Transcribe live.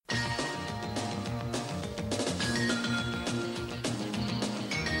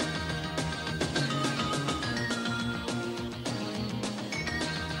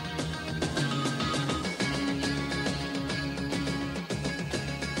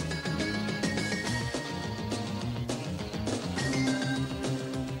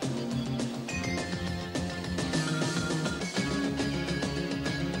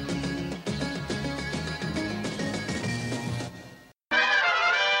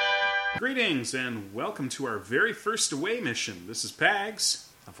Greetings and welcome to our very first away mission. This is Pags.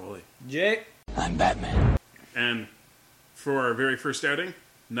 I'm Foley. Jay. I'm Batman. And for our very first outing,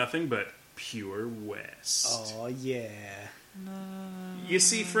 nothing but pure West. Oh, yeah. You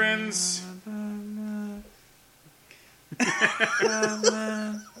see, friends?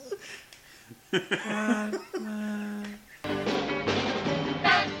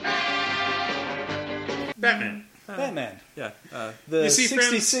 Batman. Batman. Yeah. The You see,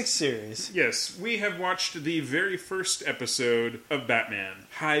 66 friends? series. Yes, we have watched the very first episode of Batman,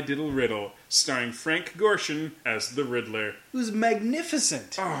 High Diddle Riddle, starring Frank Gorshin as the Riddler. Who's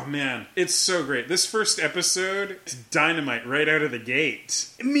magnificent. Oh man, it's so great. This first episode is dynamite right out of the gate.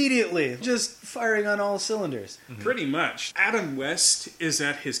 Immediately. Just firing on all cylinders. Pretty much. Adam West is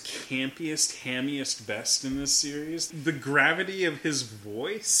at his campiest, hammiest best in this series. The gravity of his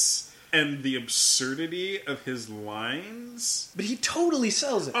voice and the absurdity of his lines. But he totally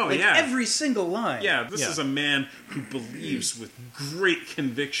sells it. Oh, like, yeah. every single line. Yeah, this Yeah. is a man who believes with great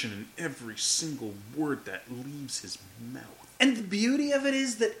conviction in every single word that leaves his mouth. And the beauty of it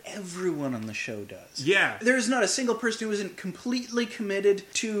is that everyone on the show does. Yeah. There's not a single person who isn't completely committed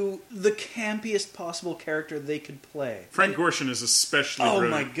to the campiest possible character they could play. Frank Gorshin is especially Oh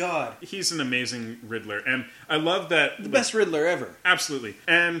brilliant. my god. He's an amazing Riddler, and I love that. The best Riddler ever. Absolutely.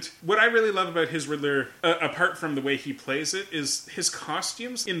 And what I really love about his Riddler, apart from the way he plays it, is his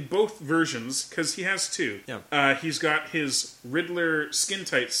costumes in both versions, because he has two. Yeah. He's got his Riddler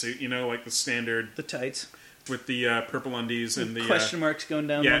skin-tight suit, you know, like the standard, The tights. with the purple undies and the... Question marks going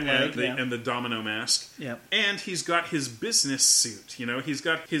down yeah, one leg. and the domino mask. Yeah. And he's got his business suit, you know, he's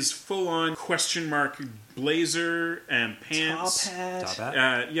got his full-on question mark blazer and pants. Top hat. Top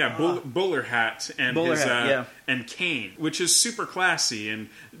hat. Bowler hat and Bowler his hat, yeah. and cane, which is super classy and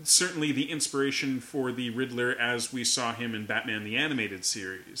certainly the inspiration for the Riddler as we saw him in Batman the Animated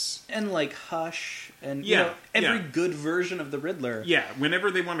Series. And like Hush and Yeah, you know, every yeah. good version of the Riddler. Yeah, whenever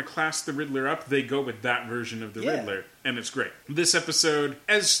they want to class the Riddler up, they go with that version of the Yeah. Riddler, and it's great. This episode,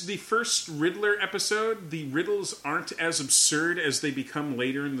 as the first Riddler episode, the riddles aren't as absurd as they become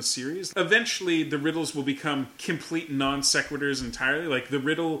later in the series. Eventually, the riddles will become complete non sequiturs entirely. Like, the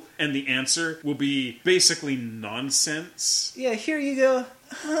riddle and the answer will be basically nonsense. Yeah, here you go.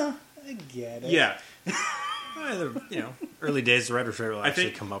 Huh, I get it. Yeah. Early days, the writer will actually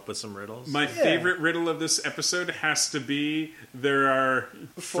think come up with some riddles. My favorite riddle of this episode has to be there are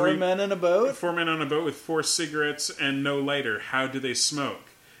Four men in a boat. 4 men on a boat with 4 cigarettes and no lighter. How do they smoke?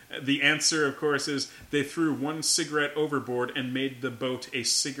 The answer, of course, is they threw 1 cigarette overboard and made the boat a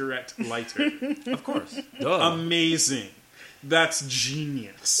cigarette lighter. Of course. Amazing. That's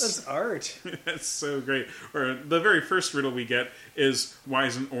genius. That's art. That's so great. Or the very first riddle we get is, why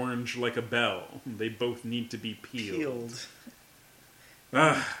is an orange like a bell? They both need to be peeled.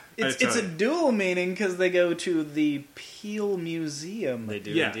 It's a dual meaning because they go to the Peel Museum. They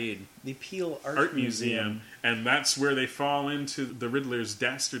do Yeah. indeed. The Peel Art Museum, and that's where they fall into the Riddler's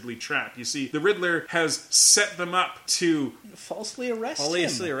dastardly trap. You see, the Riddler has set them up to... Falsely arrest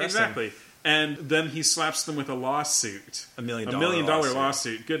him. Exactly. And then he slaps them with a lawsuit. $1 million $1 million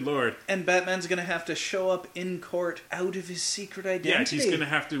lawsuit. Good lord. And Batman's going to have to show up in court out of his secret identity. Yeah, he's going to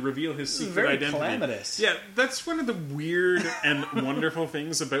have to reveal his secret very identity. calamitous. Yeah, that's one of the weird and wonderful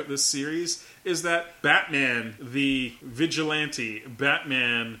things about this series is that Batman, the vigilante,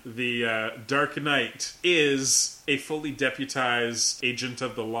 Batman, the Dark Knight, is a fully deputized agent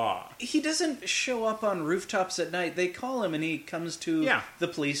of the law. He doesn't show up on rooftops at night. They call him and he comes to the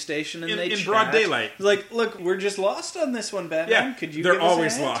police station and they in chat. broad daylight. He's like, look, we're just lost on this one, Batman. Yeah, Could you they're give us a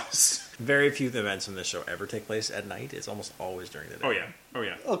always hand?" lost. Very few events in this show ever take place at night. It's almost always during the day. Oh, yeah. Oh,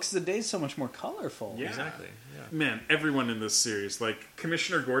 yeah. Oh, because the day's so much more colorful. Yeah. Exactly. Yeah. Man, everyone in this series, like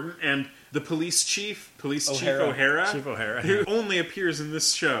Commissioner Gordon and the police chief, Chief O'Hara. Chief O'Hara. who only appears in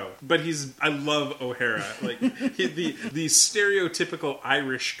this show. But I love O'Hara. Like, the stereotypical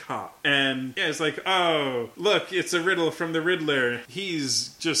Irish cop. And, yeah, it's like, oh, look, it's a riddle from the Riddler.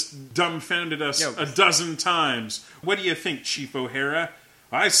 He's just dumbfounded us a dozen times. What do you think, Chief O'Hara?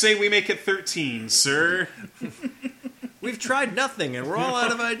 I say we make it 13, sir. We've tried nothing, and we're all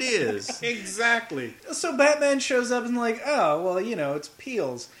out of ideas. Exactly. So Batman shows up and like, oh, well, you know, it's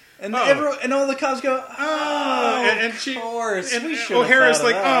Peels. And Oh. everyone, and all the cops go, oh, and of course. And we should have O'Hara's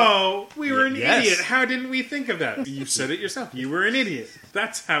thought of like, that." oh, we were an Yes. idiot. How didn't we think of that? You said it yourself. You were an idiot.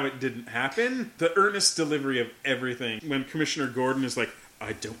 That's how it didn't happen. The earnest delivery of everything. When Commissioner Gordon is like,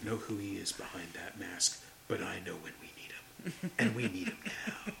 I don't know who he is behind that mask, but I know when we need him. And we need him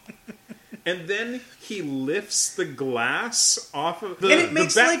now. and then he lifts the glass off of the And it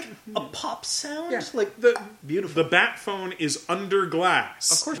makes bat- like a pop sound. Yeah. Like beautiful. The bat phone is under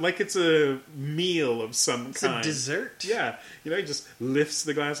glass. Of course. Like it's a meal of some It's kind. a dessert. Yeah. You know, he just lifts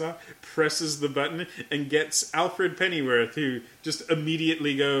the glass off, presses the button, and gets Alfred Pennyworth, who just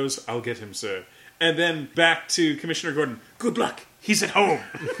immediately goes, "I'll get him, sir." And then back to Commissioner Gordon. "Good luck. He's at home."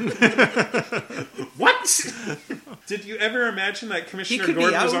 What? Did you ever imagine that Commissioner could be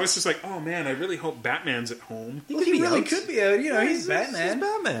Gordon was out. always just like, "Oh man, I really hope Batman's at home." Well, he really out. could be out. You know, he's Batman. He's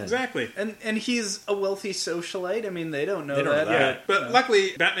Batman. Exactly. And he's a wealthy socialite. I mean, they don't know They don't that. know that. Yeah, but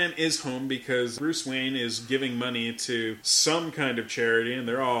luckily Batman is home because Bruce Wayne is giving money to some kind of charity, and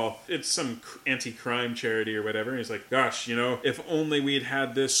it's some anti-crime charity or whatever. And he's like, "Gosh, you know, if only we'd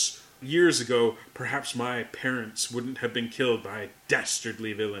had this years ago, perhaps my parents wouldn't have been killed by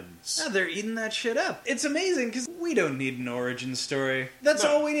dastardly villains." No, they're eating that shit up. It's amazing because we don't need an origin story. That's No.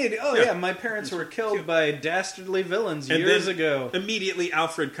 all we need. Oh Yeah. yeah, my parents were killed by dastardly villains And years then ago. Immediately,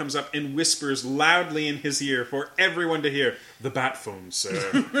 Alfred comes up and whispers loudly in his ear for everyone to hear, "The bat phone, sir."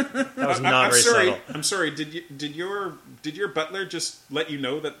 That was not I'm very sorry. subtle. I'm sorry. Did your butler just let you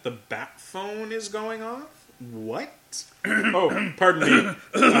know that the bat phone is going off? What? Oh, pardon me.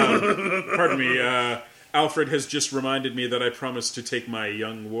 Pardon me. Alfred has just reminded me that I promised to take my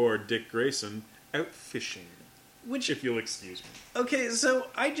young ward, Dick Grayson, out fishing. Which If you'll excuse me. okay, so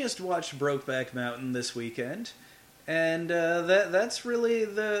I just watched Brokeback Mountain this weekend, and that's really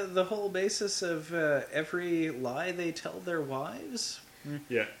the whole basis of every lie they tell their wives.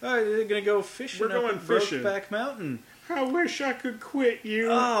 Yeah. Oh, they're gonna go fishing. We're up going at fishing. Brokeback Mountain. I wish I could quit you.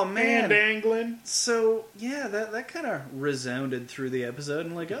 Oh, man. And angling. So yeah, that kind of resounded through the episode,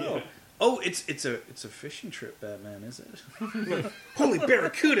 and like, Yeah. oh, it's a fishing trip, Batman, is it? Holy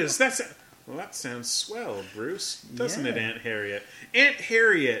barracudas! Well, that sounds swell, Bruce. Doesn't it, Yeah. Aunt Harriet? Aunt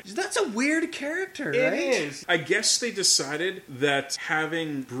Harriet! That's a weird character, It right? is. I guess they decided that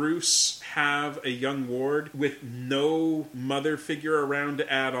having Bruce have a young ward with no mother figure around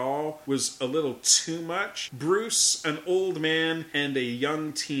at all was a little too much. Bruce, an old man, and a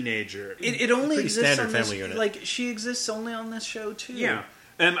young teenager. It only Pretty exists standard on this, family unit. Like she exists only on this show too. Yeah.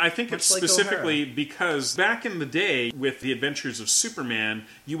 And I think Much it's like specifically because back in the day with the Adventures of Superman,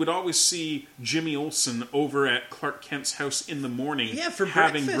 you would always see Jimmy Olsen over at Clark Kent's house in the morning Yeah, for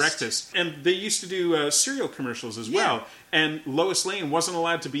having breakfast. And they used to do cereal commercials as well. Yeah. And Lois Lane wasn't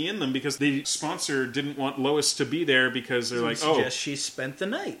allowed to be in them because the sponsor didn't want Lois to be there because they're like, oh, suggest she spent the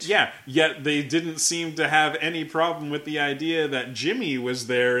night. yeah, yet they didn't seem to have any problem with the idea that Jimmy was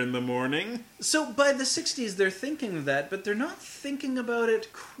there in the morning. So by the 60s, they're thinking of that, but they're not thinking about it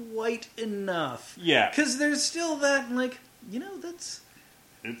quite enough. Yeah. Because there's still that, like, you know, that's...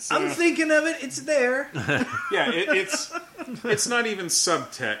 It's, I'm thinking of it, it's there. yeah, it's not even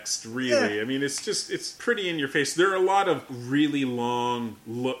subtext, really. Yeah. I mean, it's pretty in your face. There are a lot of really long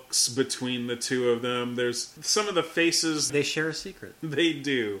looks between the two of them. There's some of the faces They share a secret. they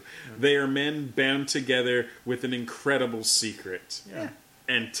do. They are men bound together with an incredible secret. Yeah.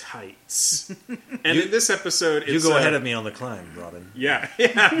 And tights. And in this episode, You it's go ahead of me on the climb, Robin. Yeah,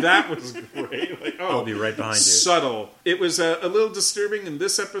 that was great. Like, I'll be right behind you. Subtle. It was a little disturbing in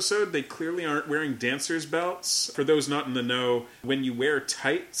this episode. They clearly aren't wearing dancer's belts. For those not in the know, when you wear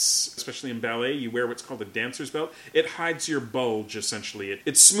tights, especially in ballet, you wear what's called a dancer's belt. It hides your bulge, essentially.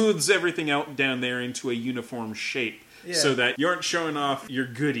 It smooths everything out down there into a uniform shape. Yeah. So that you aren't showing off your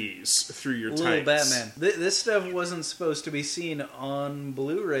goodies through your tights. Little Batman. This stuff wasn't supposed to be seen on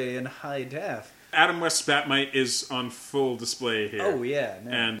Blu-ray in high def. Adam West's Batmite is on full display here. Oh, yeah. No.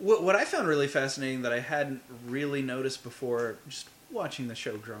 And- what I found really fascinating that I hadn't really noticed before just watching the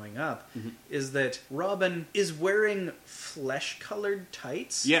show growing up is that Robin is wearing flesh-colored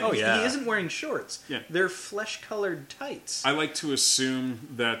tights. Yeah. Oh, yeah. He isn't wearing shorts. Yeah. They're flesh-colored tights. I like to assume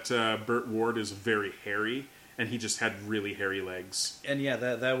that Burt Ward is very hairy, and he just had really hairy legs. And yeah,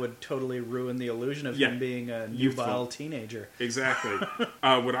 that would totally ruin the illusion of Yeah. him being a Youthful. nubile teenager. Exactly.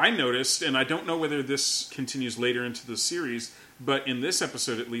 What I noticed, and I don't know whether this continues later into the series, but in this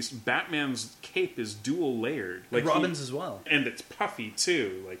episode at least, Batman's cape is dual layered. Like Robin's as well. And it's puffy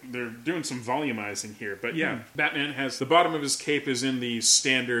too. Like they're doing some volumizing here. But yeah, Batman has the bottom of his cape is in the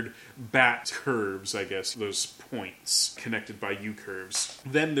standard bat curves, I guess, those points connected by U curves.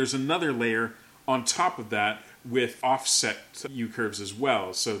 Then there's another layer on top of that with offset U-curves as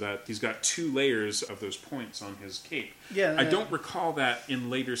well, so that he's got 2 layers of those points on his cape. Yeah, I don't recall that in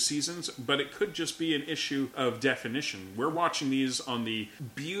later seasons, but it could just be an issue of definition. We're watching these on the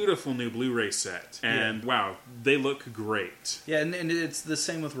beautiful new Blu-ray set, and wow, they look great. Yeah, and it's the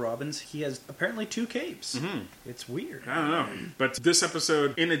same with Robin's. He has apparently 2 capes. It's weird. I don't know. But this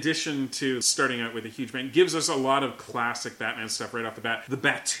episode, in addition to starting out with a huge bang, gives us a lot of classic Batman stuff right off the bat. The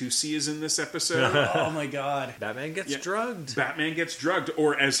Batusi is in this episode. Oh my god. Batman gets drugged. Batman gets drugged,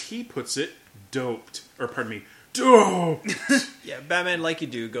 or as he puts it, doped. Or pardon me, doped! Yeah, Batman, like you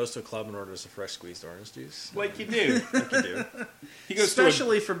do, goes to a club and orders a fresh squeezed orange juice. Like you do. Like you do. He goes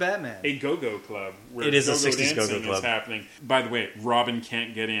Especially for Batman. to a go-go club where It is a go-go 60s dancing go-go club. is happening. By the way, Robin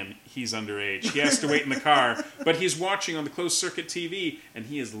can't get in. He's underage. He has to wait in the car, but he's watching on the closed-circuit TV, and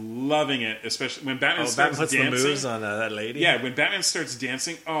he is loving it, especially when Batman starts Batman puts dancing. the moves on that lady? Yeah, when Batman starts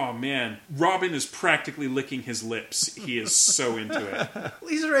dancing, oh man, Robin is practically licking his lips. He is so into it.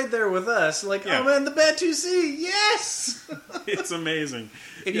 He's right there with us. Like, Yeah. oh man, the Batusi, yes! It's amazing.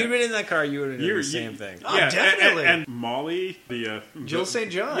 If you'd been in that car, you would have done You're- the same thing. Oh, Yeah, definitely. And Molly, Jill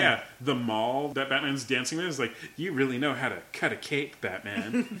St. John. Yeah, the mall that Batman's dancing with is like, you really know how to cut a cape,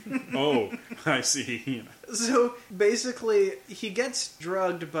 Batman. Oh, I see. You know. So basically, he gets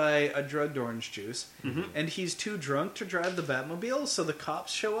drugged by a drugged orange juice, Mm-hmm. and he's too drunk to drive the Batmobile, so the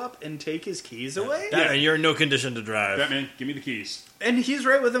cops show up and take his keys away. Batman, you're in no condition to drive. Batman, give me the keys. And he's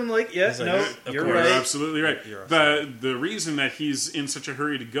right with him, like, yeah, He's like, no, of you're course. right. You're absolutely right. You're The reason that he's in such a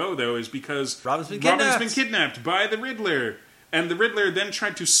hurry to go, though, is because Robin's been kidnapped by the Riddler. And the Riddler then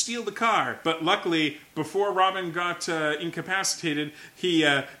tried to steal the car. But luckily, before Robin got incapacitated, he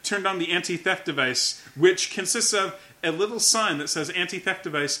turned on the anti-theft device, which consists of a little sign that says anti-theft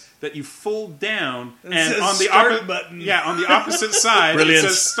device that you fold down, It and says on the start button. Yeah, on the opposite side, Brilliant. it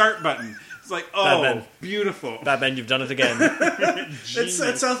says start button. It's like, oh, Batman. beautiful. Batman, you've done it again. It Genius.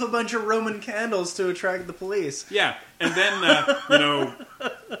 sets off a bunch of Roman candles to attract the police. Yeah, and then,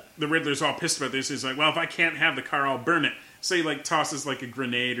 the Riddler's all pissed about this. He's like, well, if I can't have the car, I'll burn it. So he, tosses, a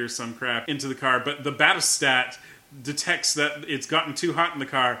grenade or some crap into the car. But the Batistat detects that it's gotten too hot in the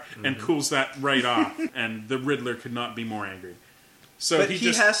car and cools that right off. And the Riddler could not be more angry. So But he he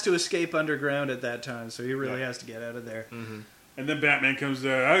just... has to escape underground at that time, so he really has to get out of there. And then Batman comes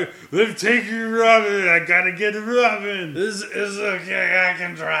down. They've taken Robin. I gotta get Robin. This is okay, I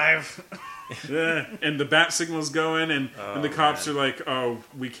can drive. And the bat signal's going, and the cops are like, oh,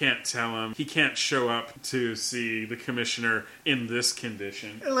 we can't tell him. He can't show up to see the commissioner in this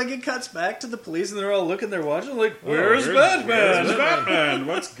condition. And it cuts back to the police, and they're all looking, they're watching, where's Batman? Where's Batman?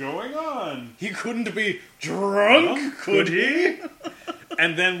 What's going on? He couldn't be drunk, could he?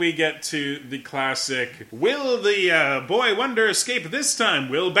 And then we get to the classic, will the boy wonder escape this time?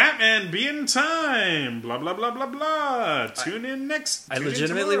 Will Batman be in time? Blah, blah, blah, blah, blah. Tune in I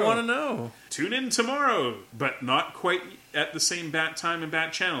legitimately want to know. Tune in tomorrow, but not quite at the same bat time and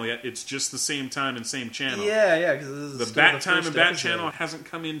bat channel yet. It's just the same time and same channel. Yeah, because this is The still bat time first and bat episode. channel hasn't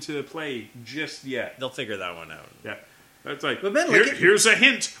come into play just yet. They'll figure that one out. Yeah. That's like, But man, here's a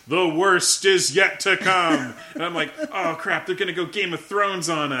hint. The worst is yet to come. And I'm like, oh crap, they're going to go Game of Thrones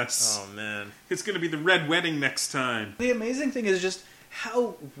on us. Oh, man. It's going to be the Red Wedding next time. The amazing thing is just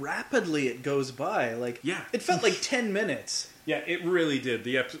how rapidly it goes by. Yeah. It felt like 10 minutes. Yeah, it really did.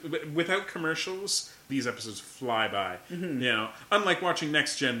 Without commercials, these episodes fly by. Unlike watching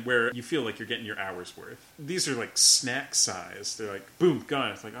Next Gen, where you feel like you're getting your hour's worth. These are snack size. They're like, boom,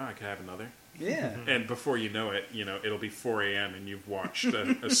 gone. It's like, oh, I could have another. Yeah. And before you know it, it'll be 4 a.m. and you've watched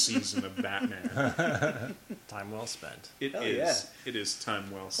a season of Batman. Time well spent. It Oh, is. yeah. It is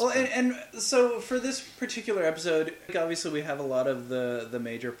time well Well, spent. and so for this particular episode, obviously we have a lot of the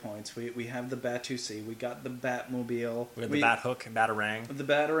major points. We have the Batusi, we got the Batmobile, We have the Bat Hook, Batarang. the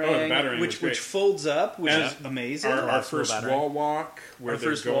Batarang, Oh, the Batarang was which great. folds up, which And is amazing. Our full first battery. wall walk, where Our they're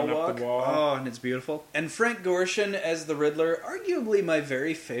first going wall up walk. the wall. Oh, and it's beautiful. And Frank Gorshin as the Riddler, arguably my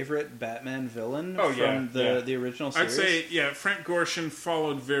very favorite Batman villain Oh, yeah, from the original I'd series. say, Frank Gorshin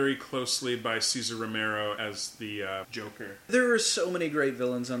followed very closely by Cesar Romero as the Joker. There were so many great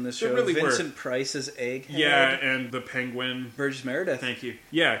villains on this There show. really were. Vincent Price as Egghead. Yeah, and the Penguin. Burgess Meredith. Thank you.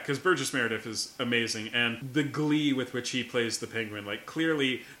 Yeah, because Burgess Meredith is amazing, and the glee with which he plays the Penguin.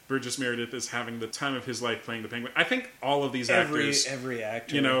 Clearly, Burgess Meredith is having the time of his life playing the Penguin. I think all of these actors... Every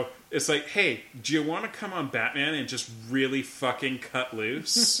actor. It's like, hey, do you want to come on Batman and just really fucking cut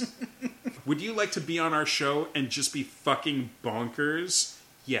loose? Would you like to be on our show and just be fucking bonkers?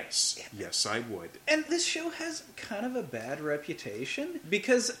 Yes. Yes, I would. And this show has kind of a bad reputation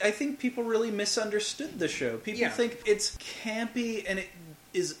because I think people really misunderstood the show. People Yeah. think it's campy and it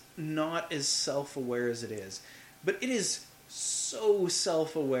is not as self-aware as it is. But it is so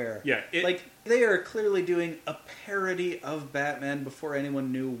self-aware. Yeah, like, they are clearly doing a parody of Batman before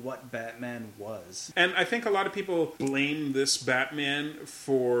anyone knew what Batman was. And I think a lot of people blame this Batman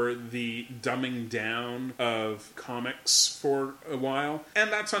for the dumbing down of comics for a while.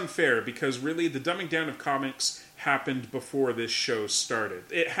 And that's unfair, because really the dumbing down of comics happened before this show started.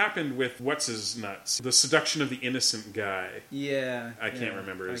 It happened with What's-His-Nuts, the seduction of the innocent guy. Yeah. I can't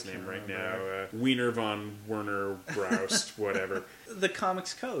remember his name right remember. now. Wiener von Werner Braust, whatever. The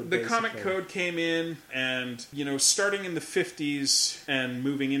Comics Code, The basically. comic code came in, and, starting in the 50s and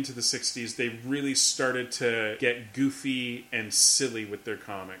moving into the 60s, they really started to get goofy and silly with their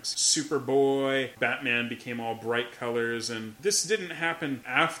comics. Superboy, Batman became all bright colors, and this didn't happen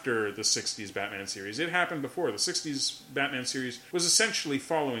after the 60s Batman series. It happened before. The 60s Batman series was essentially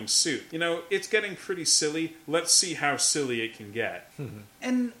following suit. It's getting pretty silly. Let's see how silly it can get.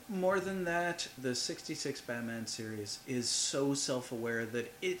 And more than that, the 66 Batman series is so self-aware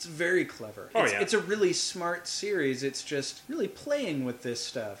that it's very clever. It's a really smart series. It's just really playing with this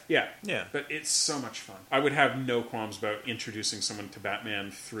stuff. Yeah. Yeah. But it's so much fun. I would have no qualms about introducing someone to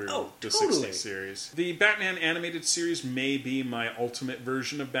Batman through the totally. 60s series. The Batman animated series may be my ultimate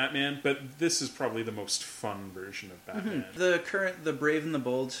version of Batman, but this is probably the most fun version of Batman. The Brave and the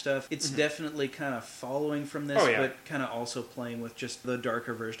Bold stuff, it's definitely kind of following from this, but kind of also playing with just the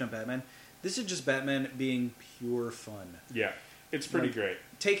darker version of Batman. This is just Batman being pure fun. Yeah, it's pretty great.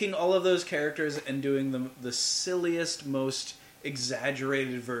 Taking all of those characters and doing the silliest, most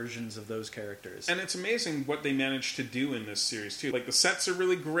exaggerated versions of those characters. And it's amazing what they managed to do in this series, too. Like, the sets are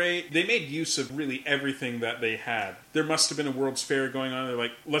really great. They made use of really everything that they had. There must have been a World's Fair going on. They're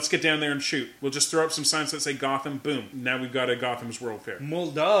like, let's get down there and shoot. We'll just throw up some signs that say Gotham. Boom. Now we've got a Gotham's World Fair.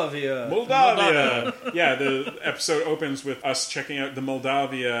 Moldavia! Yeah, the episode opens with us checking out the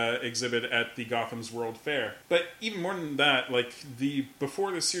Moldavia exhibit at the Gotham's World Fair. But even more than that,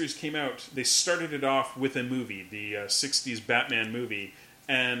 before the series came out, they started it off with a movie, the 60s Batman movie,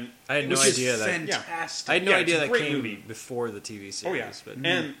 and I had no idea that. Fantastic. I had no idea it's a that great came movie. before the TV series. Oh yeah, but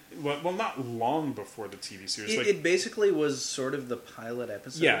and not long before the TV series. It basically was sort of the pilot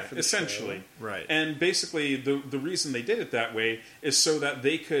episode. Yeah, for the essentially. show. Right. And basically, the reason they did it that way is so that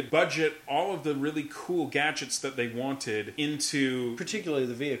they could budget all of the really cool gadgets that they wanted into... particularly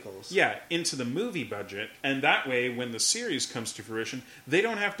the vehicles. Yeah, into the movie budget. And that way, when the series comes to fruition, they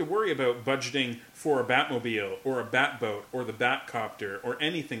don't have to worry about budgeting for a Batmobile or a Batboat or the Batcopter or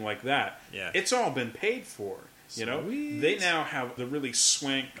anything like that. Yeah. It's all been paid for. Sweet. They now have the really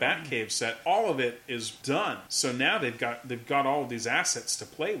swank Batcave set. All of it is done. So now they've got all of these assets to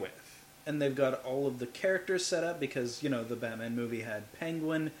play with. And they've got all of the characters set up because, the Batman movie had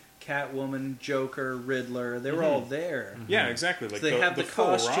Penguin, Catwoman, Joker, Riddler. They were all there. Yeah, exactly. So they have the full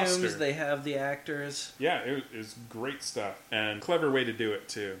costumes, roster. they have the actors. Yeah, it was great stuff. And clever way to do it,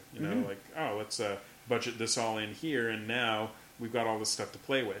 too. Let's budget this all in here, and now we've got all this stuff to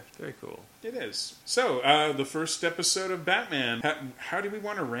play with. Very cool. It is. So, the first episode of Batman. How do we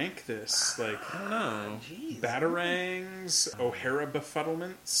want to rank this? I don't know. Jeez. Batarangs? O'Hara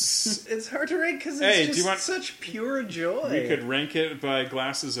befuddlements? It's hard to rank because it's Hey, just do you want- such pure joy. We could rank it by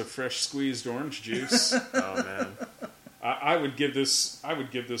glasses of fresh squeezed orange juice. Oh man. I would give this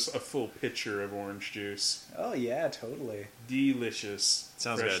a full pitcher of orange juice. Oh, yeah, totally. Delicious.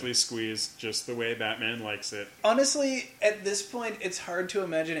 Sounds Freshly good. squeezed, just the way Batman likes it. Honestly, at this point, it's hard to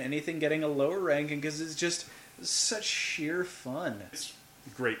imagine anything getting a lower ranking because it's just such sheer fun. It's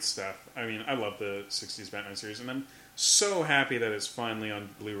great stuff. I mean, I love the 60s Batman series, and I'm so happy that it's finally on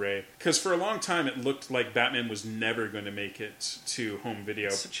Blu-ray. Because for a long time, it looked like Batman was never going to make it to home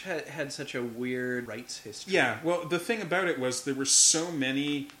video. Had such a weird rights history. Yeah, well, the thing about it was there were so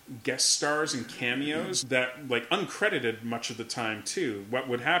many guest stars and cameos that, uncredited much of the time, too. What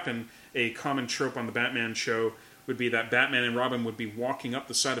would happen, a common trope on the Batman show would be that Batman and Robin would be walking up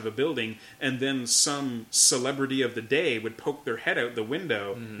the side of a building, and then some celebrity of the day would poke their head out the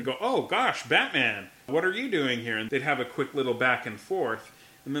window and go, "Oh gosh, Batman, what are you doing here?" And they'd have a quick little back and forth,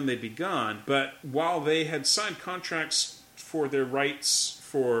 and then they'd be gone. But while they had signed contracts for their rights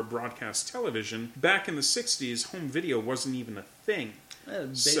for broadcast television, back in the 60s, home video wasn't even a thing. It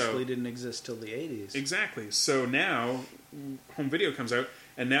basically didn't exist till the 80s. Exactly. So now, home video comes out,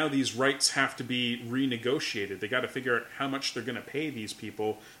 and now these rights have to be renegotiated. They got to figure out how much they're going to pay these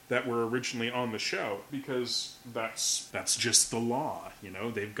people that were originally on the show, because that's just the law.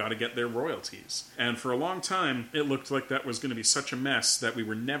 They've got to get their royalties. And for a long time, it looked like that was going to be such a mess that we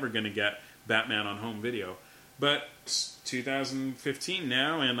were never going to get Batman on home video. But it's 2015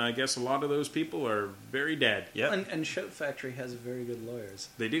 now, and I guess a lot of those people are very dead. Yep. And Shout Factory has very good lawyers.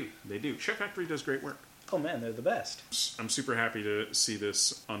 They do. Shout Factory does great work. Oh man, they're the best. I'm super happy to see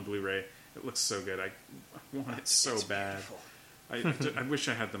this on Blu-ray. It looks so good. I want it so It's bad. beautiful. I wish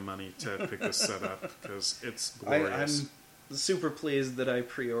I had the money to pick this set up because it's glorious. I'm super pleased that I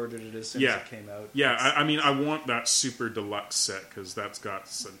pre-ordered it as soon as it came out. Yeah, I mean, I want that super deluxe set because that's got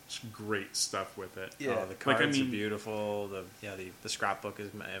such great stuff with it. Yeah. Oh, the cards are beautiful. The scrapbook is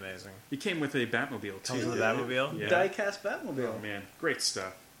amazing. It came with a Batmobile too. Comes with a Batmobile? Yeah. Die-cast Batmobile. Oh man, great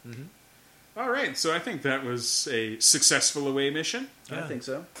stuff. Mm-hmm. All right, so I think that was a successful away mission. I think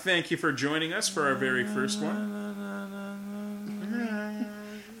so. Thank you for joining us for our very first one.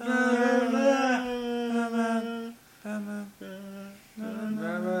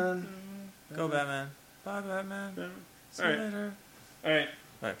 Go Batman. Bye, Batman. See you later. All right.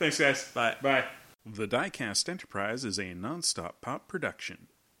 Bye. Thanks, guys. Bye. Bye. The Diecast Enterprise is a non-stop pop production.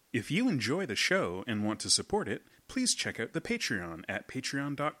 If you enjoy the show and want to support it, please check out the Patreon at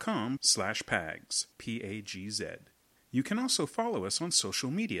patreon.com/PAGZ, P-A-G-Z. You can also follow us on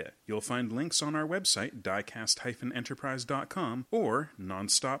social media. You'll find links on our website, diecast-enterprise.com or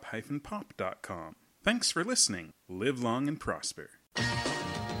nonstop-pop.com. Thanks for listening. Live long and prosper.